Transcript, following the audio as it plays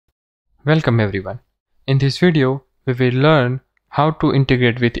Welcome everyone. In this video, we will learn how to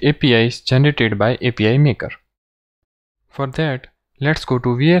integrate with APIs generated by API Maker. For that, let's go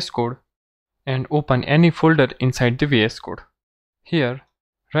to VS Code and open any folder inside the VS Code. Here,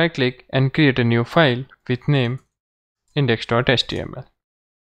 right-click and create a new file with name index.html.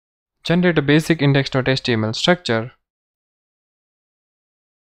 Generate a basic index.html structure.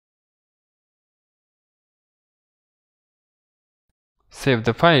 Save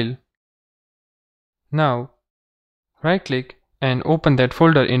the file. Now, right-click and open that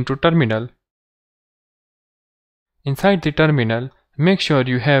folder into terminal. Inside the terminal, make sure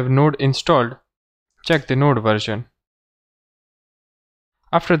you have Node installed. Check the Node version.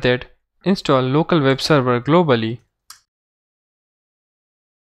 After that, install local web server globally.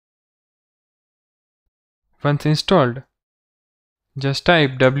 Once installed, just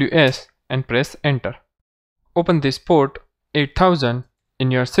type WS and press enter. Open this port 8000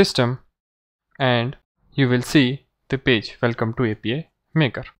 in your system and you will see the page Welcome to API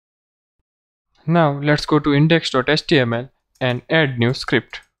Maker. Now let's go to index.html and add new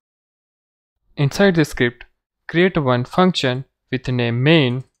script. Inside the script, create one function with the name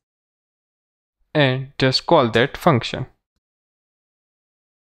main and just call that function.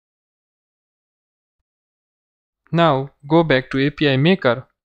 Now go back to API Maker,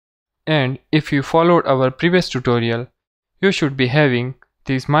 and if you followed our previous tutorial, you should be having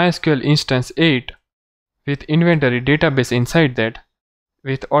this MySQL instance 8 with inventory database inside that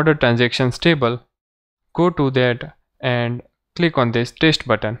with order transactions table. Go to that and click on this test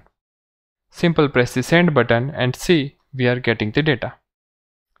button. Simple press the send button and see we are getting the data.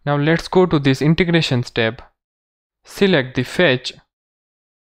 Now let's go to this integrations tab. Select the fetch.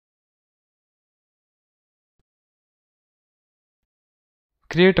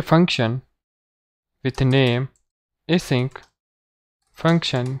 Create a function with the name async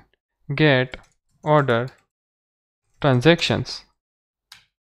function get order transactions.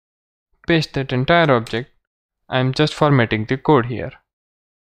 Paste that entire object. I am just formatting the code here.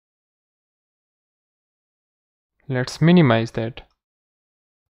 Let's minimize that.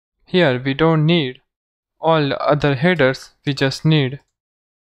 Here we don't need all other headers, we just need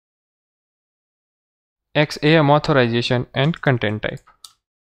XAM authorization and content type.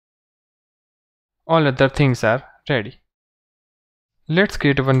 All other things are ready. Let's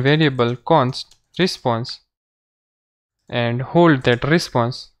create one variable const response and hold that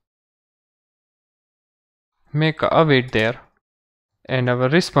response. Make a await there, and our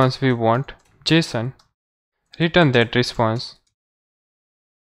response we want JSON. Return that response.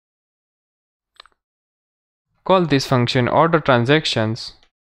 Call this function order transactions.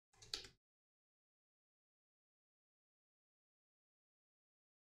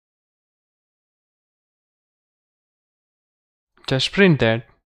 Just print that.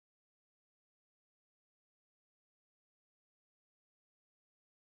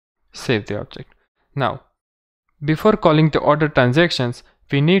 Save the object. Now, before calling the order transactions,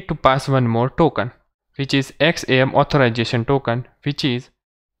 we need to pass one more token, which is XAM authorization token, which is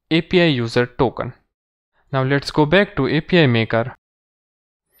API user token. Now let's go back to API Maker.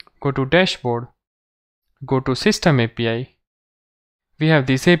 Go to dashboard. Go to system API. We have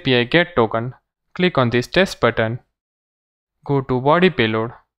this API get token. Click on this test button. Go to body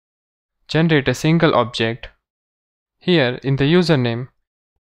payload. Generate a single object. Here in the username,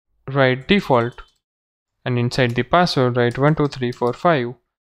 write default, and inside the password write 12345.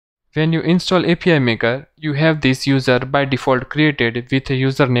 When you install API Maker, you have this user by default created with a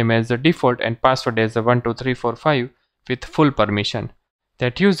username as the default and password as the 12345 with full permission.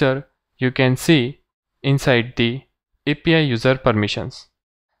 That user you can see inside the API user permissions.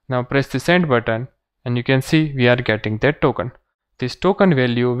 Now press the send button and you can see we are getting that token. This token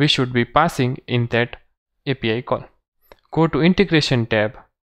value we should be passing in that API call. Go to integration tab.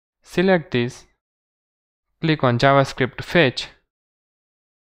 Select this. Click on JavaScript fetch.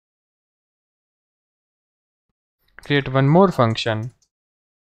 Create one more function.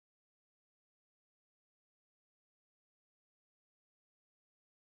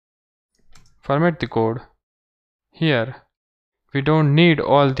 Format the code. Here we don't need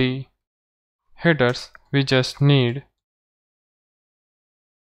all the headers, we just need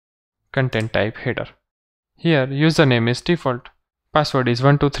content type header. Here username is default, password is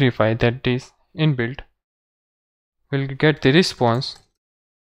 1235, that is inbuilt. We'll get the response.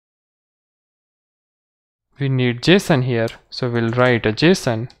 We need JSON here, so we'll write a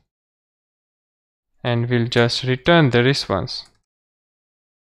JSON and we'll just return the response.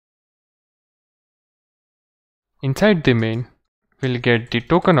 Inside the main, we'll get the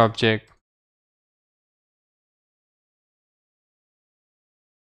token object.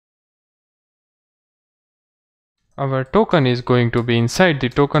 our token is going to be inside the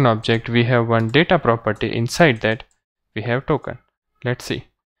token object. We have one data property, inside that we have token. Let's see.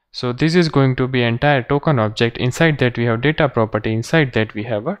 So this is going to be entire token object. Inside that we have data property, inside that we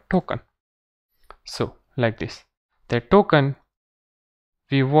have a token. So like this, that token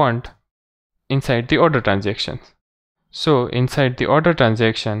we want inside the order transactions. So inside the order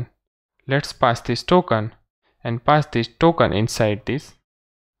transaction, let's pass this token and pass this token inside this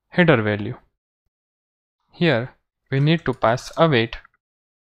header value. Here we need to pass await.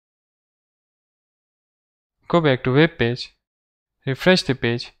 Go back to web page, refresh the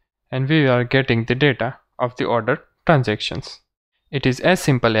page, and we are getting the data of the order transactions. It is as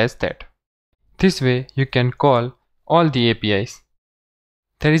simple as that. This way you can call all the APIs.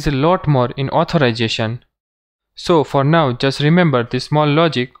 There is a lot more in authorization. So for now, just remember the small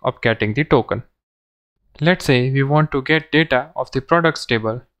logic of getting the token. Let's say we want to get data of the products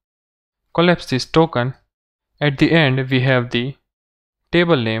table. Collapse this token. At the end we have the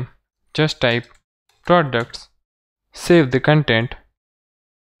table name. Just type products, save the content,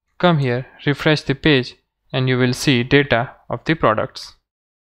 come here, refresh the page, and you will see data of the products.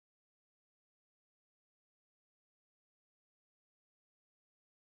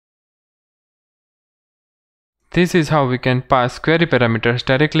 This is how we can pass query parameters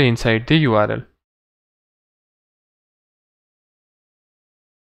directly inside the URL.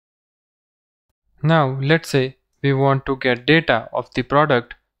 Now let's say we want to get data of the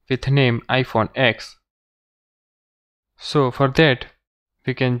product with name iPhone X. So for that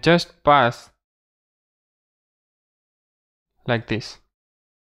we can just pass like this.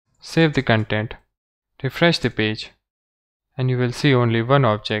 Save the content, refresh the page, and you will see only one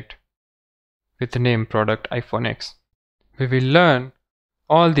object with the name product iPhone X. We will learn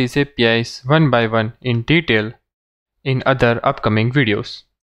all these APIs one by one in detail in other upcoming videos.